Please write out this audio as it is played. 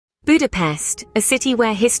Budapest, a city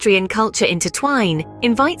where history and culture intertwine,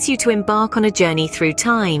 invites you to embark on a journey through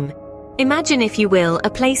time. Imagine, if you will,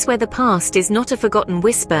 a place where the past is not a forgotten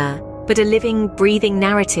whisper, but a living, breathing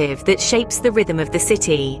narrative that shapes the rhythm of the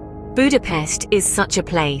city. Budapest is such a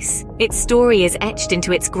place. Its story is etched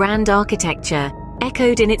into its grand architecture,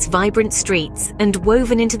 echoed in its vibrant streets, and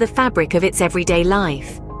woven into the fabric of its everyday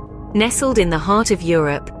life. Nestled in the heart of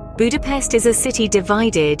Europe, Budapest is a city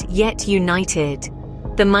divided yet united.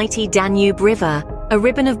 The mighty Danube River, a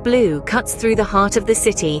ribbon of blue, cuts through the heart of the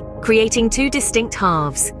city, creating two distinct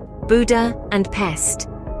halves, Buda and Pest.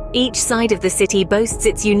 Each side of the city boasts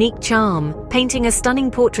its unique charm, painting a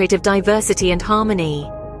stunning portrait of diversity and harmony.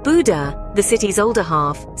 Buda, the city's older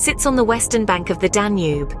half, sits on the western bank of the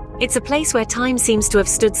Danube. It's a place where time seems to have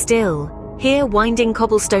stood still. Here, winding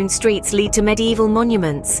cobblestone streets lead to medieval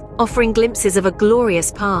monuments, offering glimpses of a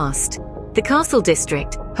glorious past. The Castle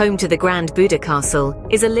District, home to the Grand Buda Castle,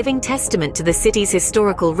 is a living testament to the city's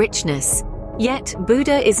historical richness. Yet,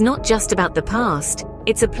 Buda is not just about the past.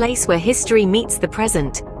 It's a place where history meets the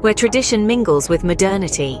present, where tradition mingles with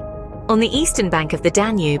modernity. On the eastern bank of the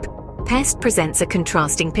Danube, Pest presents a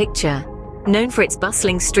contrasting picture. Known for its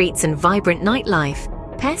bustling streets and vibrant nightlife,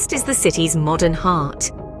 Pest is the city's modern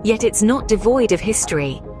heart. Yet it's not devoid of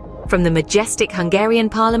history. From the majestic Hungarian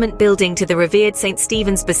Parliament Building to the revered St.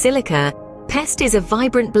 Stephen's Basilica, Pest is a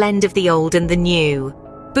vibrant blend of the old and the new.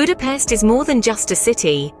 Budapest is more than just a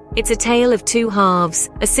city. It's a tale of two halves,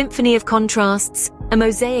 a symphony of contrasts, a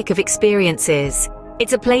mosaic of experiences.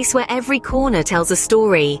 It's a place where every corner tells a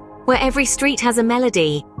story, where every street has a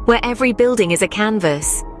melody, where every building is a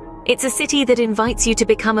canvas. It's a city that invites you to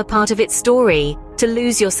become a part of its story, to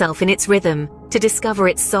lose yourself in its rhythm, to discover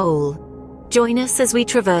its soul. Join us as we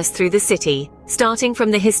traverse through the city, starting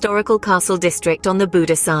from the historical Castle District on the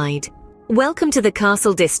Buda side. Welcome to the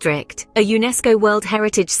Castle District, a UNESCO World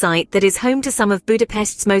Heritage Site that is home to some of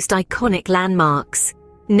Budapest's most iconic landmarks.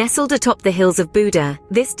 Nestled atop the hills of Buda,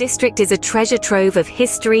 this district is a treasure trove of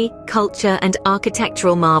history, culture, and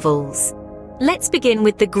architectural marvels. Let's begin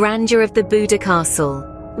with the grandeur of the Buda Castle.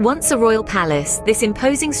 Once a royal palace, this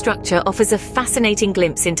imposing structure offers a fascinating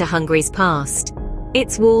glimpse into Hungary's past.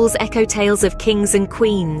 Its walls echo tales of kings and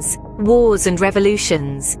queens, wars and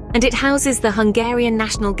revolutions, and it houses the Hungarian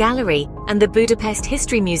National Gallery and the Budapest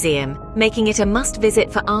History Museum, making it a must-visit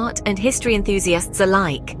for art and history enthusiasts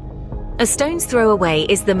alike. A stone's throw away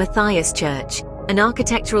is the Matthias Church, an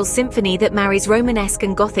architectural symphony that marries Romanesque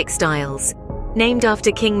and Gothic styles. Named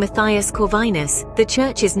after King Matthias Corvinus, the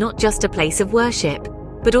church is not just a place of worship,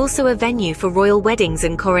 but also a venue for royal weddings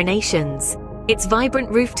and coronations. Its vibrant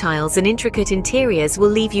roof tiles and intricate interiors will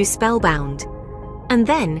leave you spellbound. And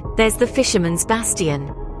then there's the Fisherman's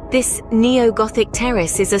Bastion. This neo-Gothic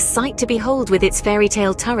terrace is a sight to behold with its fairy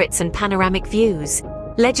tale turrets and panoramic views.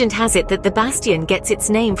 Legend has it that the Bastion gets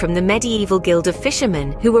its name from the medieval guild of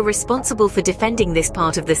fishermen who were responsible for defending this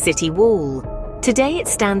part of the city wall. Today it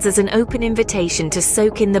stands as an open invitation to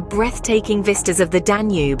soak in the breathtaking vistas of the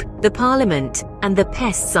Danube, the Parliament, and the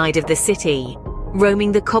Pest side of the city.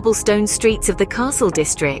 Roaming the cobblestone streets of the Castle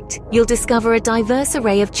District, you'll discover a diverse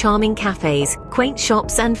array of charming cafes, quaint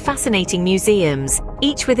shops, and fascinating museums,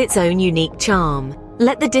 each with its own unique charm.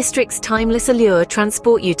 Let the district's timeless allure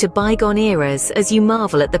transport you to bygone eras as you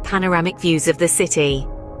marvel at the panoramic views of the city.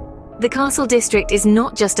 The Castle District is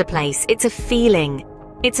not just a place, it's a feeling.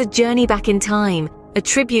 It's a journey back in time, a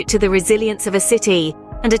tribute to the resilience of a city,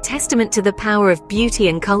 and a testament to the power of beauty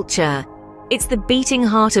and culture. It's the beating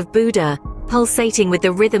heart of Buda, pulsating with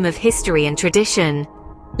the rhythm of history and tradition.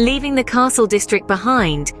 Leaving the Castle District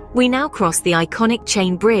behind, we now cross the iconic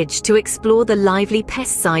chain bridge to explore the lively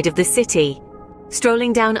Pest side of the city.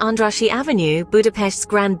 Strolling down Andrassy Avenue, Budapest's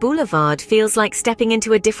Grand Boulevard feels like stepping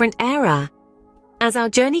into a different era. As our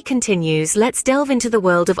journey continues, let's delve into the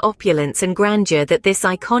world of opulence and grandeur that this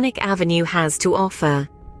iconic avenue has to offer.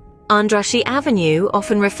 Andrassy Avenue,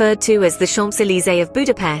 often referred to as the Champs-Élysées of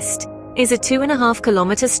Budapest, is a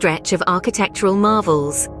 2.5-kilometer stretch of architectural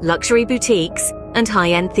marvels, luxury boutiques, and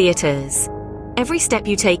high-end theaters. Every step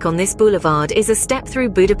you take on this boulevard is a step through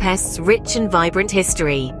Budapest's rich and vibrant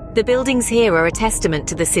history. The buildings here are a testament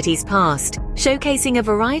to the city's past, showcasing a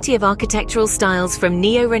variety of architectural styles from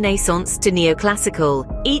neo-Renaissance to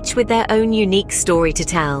neoclassical, each with their own unique story to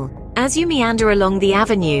tell. As you meander along the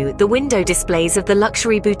avenue, the window displays of the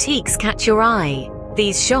luxury boutiques catch your eye.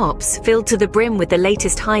 These shops, filled to the brim with the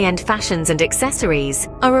latest high-end fashions and accessories,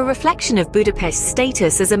 are a reflection of Budapest's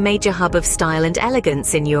status as a major hub of style and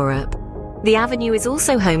elegance in Europe. The avenue is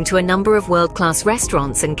also home to a number of world-class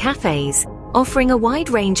restaurants and cafes, offering a wide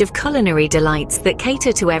range of culinary delights that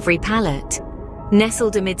cater to every palate.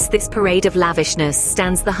 Nestled amidst this parade of lavishness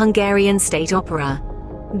stands the Hungarian State Opera.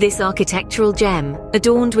 This architectural gem,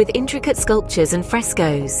 adorned with intricate sculptures and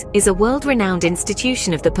frescoes, is a world-renowned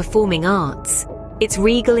institution of the performing arts. Its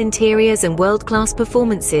regal interiors and world-class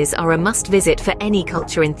performances are a must-visit for any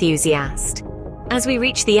culture enthusiast. As we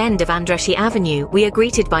reach the end of Andrássy Avenue, we are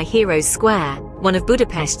greeted by Heroes Square, one of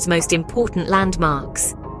Budapest's most important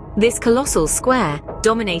landmarks. This colossal square,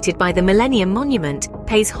 dominated by the Millennium Monument,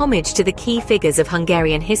 pays homage to the key figures of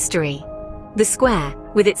Hungarian history. The square,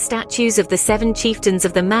 with its statues of the Seven Chieftains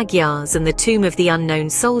of the Magyars and the Tomb of the Unknown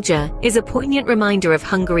Soldier, is a poignant reminder of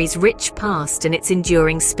Hungary's rich past and its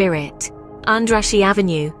enduring spirit. Andrássy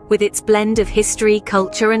Avenue, with its blend of history,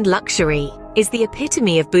 culture and luxury, is the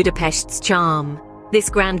epitome of Budapest's charm. This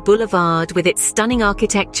grand boulevard, with its stunning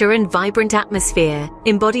architecture and vibrant atmosphere,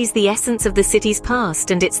 embodies the essence of the city's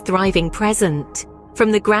past and its thriving present. From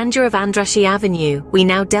the grandeur of Andrássy Avenue, we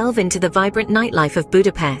now delve into the vibrant nightlife of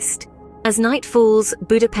Budapest. As night falls,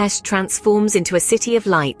 Budapest transforms into a city of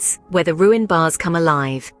lights, where the ruined bars come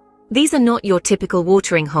alive. These are not your typical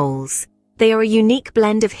watering holes. They are a unique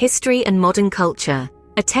blend of history and modern culture,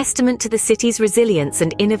 a testament to the city's resilience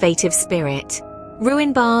and innovative spirit.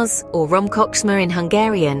 Ruin bars, or romkocsma in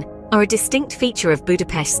Hungarian, are a distinct feature of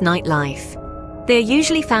Budapest's nightlife. They are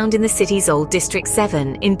usually found in the city's old District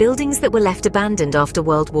 7, in buildings that were left abandoned after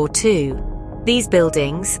World War II. These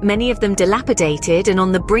buildings, many of them dilapidated and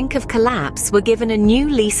on the brink of collapse, were given a new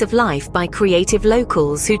lease of life by creative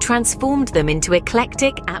locals who transformed them into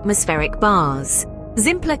eclectic, atmospheric bars.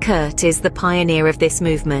 Perched is the pioneer of this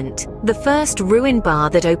movement, the first ruin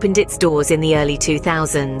bar that opened its doors in the early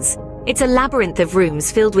 2000s. It's a labyrinth of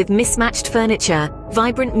rooms filled with mismatched furniture,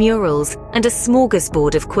 vibrant murals, and a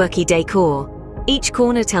smorgasbord of quirky decor. Each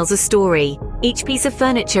corner tells a story, each piece of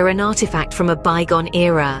furniture an artifact from a bygone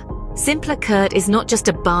era. Perched is not just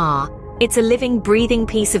a bar, it's a living, breathing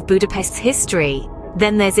piece of Budapest's history.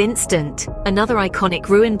 Then there's Instant, another iconic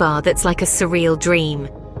ruin bar that's like a surreal dream.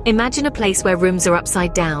 Imagine a place where rooms are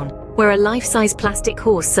upside down, where a life-size plastic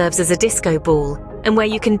horse serves as a disco ball, and where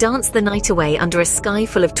you can dance the night away under a sky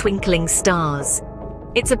full of twinkling stars.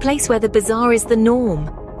 It's a place where the bizarre is the norm,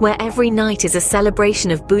 where every night is a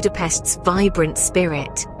celebration of Budapest's vibrant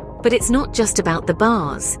spirit. But it's not just about the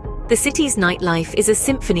bars. The city's nightlife is a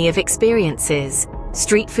symphony of experiences.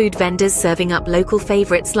 Street food vendors serving up local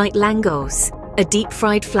favorites like langos, a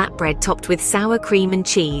deep-fried flatbread topped with sour cream and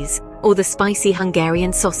cheese, or the spicy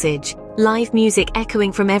Hungarian sausage. Live music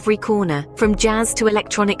echoing from every corner, from jazz to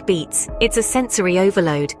electronic beats. It's a sensory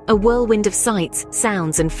overload, a whirlwind of sights,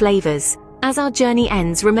 sounds and flavors. As our journey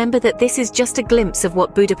ends, remember that this is just a glimpse of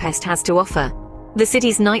what Budapest has to offer. The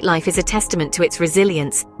city's nightlife is a testament to its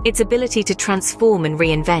resilience, its ability to transform and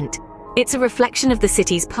reinvent. It's a reflection of the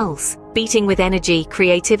city's pulse, beating with energy,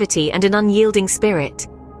 creativity, and an unyielding spirit.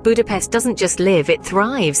 Budapest doesn't just live, it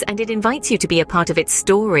thrives, and it invites you to be a part of its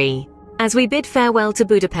story. As we bid farewell to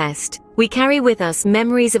Budapest, we carry with us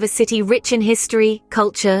memories of a city rich in history,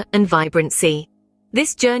 culture, and vibrancy.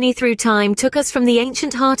 This journey through time took us from the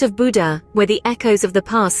ancient heart of Buda, where the echoes of the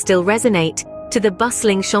past still resonate, to the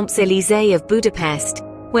bustling Champs-Élysées of Budapest,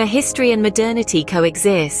 where history and modernity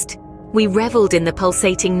coexist. We reveled in the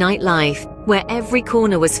pulsating nightlife, where every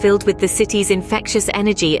corner was filled with the city's infectious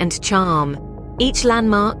energy and charm. Each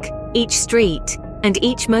landmark, each street, and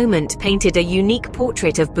each moment painted a unique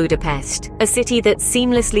portrait of Budapest, a city that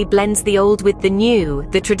seamlessly blends the old with the new,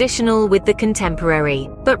 the traditional with the contemporary.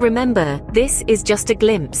 But remember, this is just a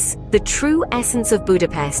glimpse. The true essence of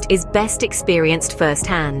Budapest is best experienced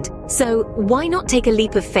firsthand. So why not take a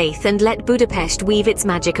leap of faith and let Budapest weave its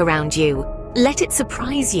magic around you? Let it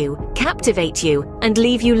surprise you, captivate you, and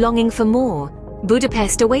leave you longing for more.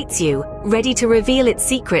 Budapest awaits you, ready to reveal its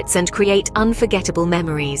secrets and create unforgettable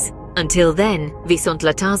memories. Until then, viszont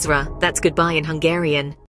látásra, that's goodbye in Hungarian.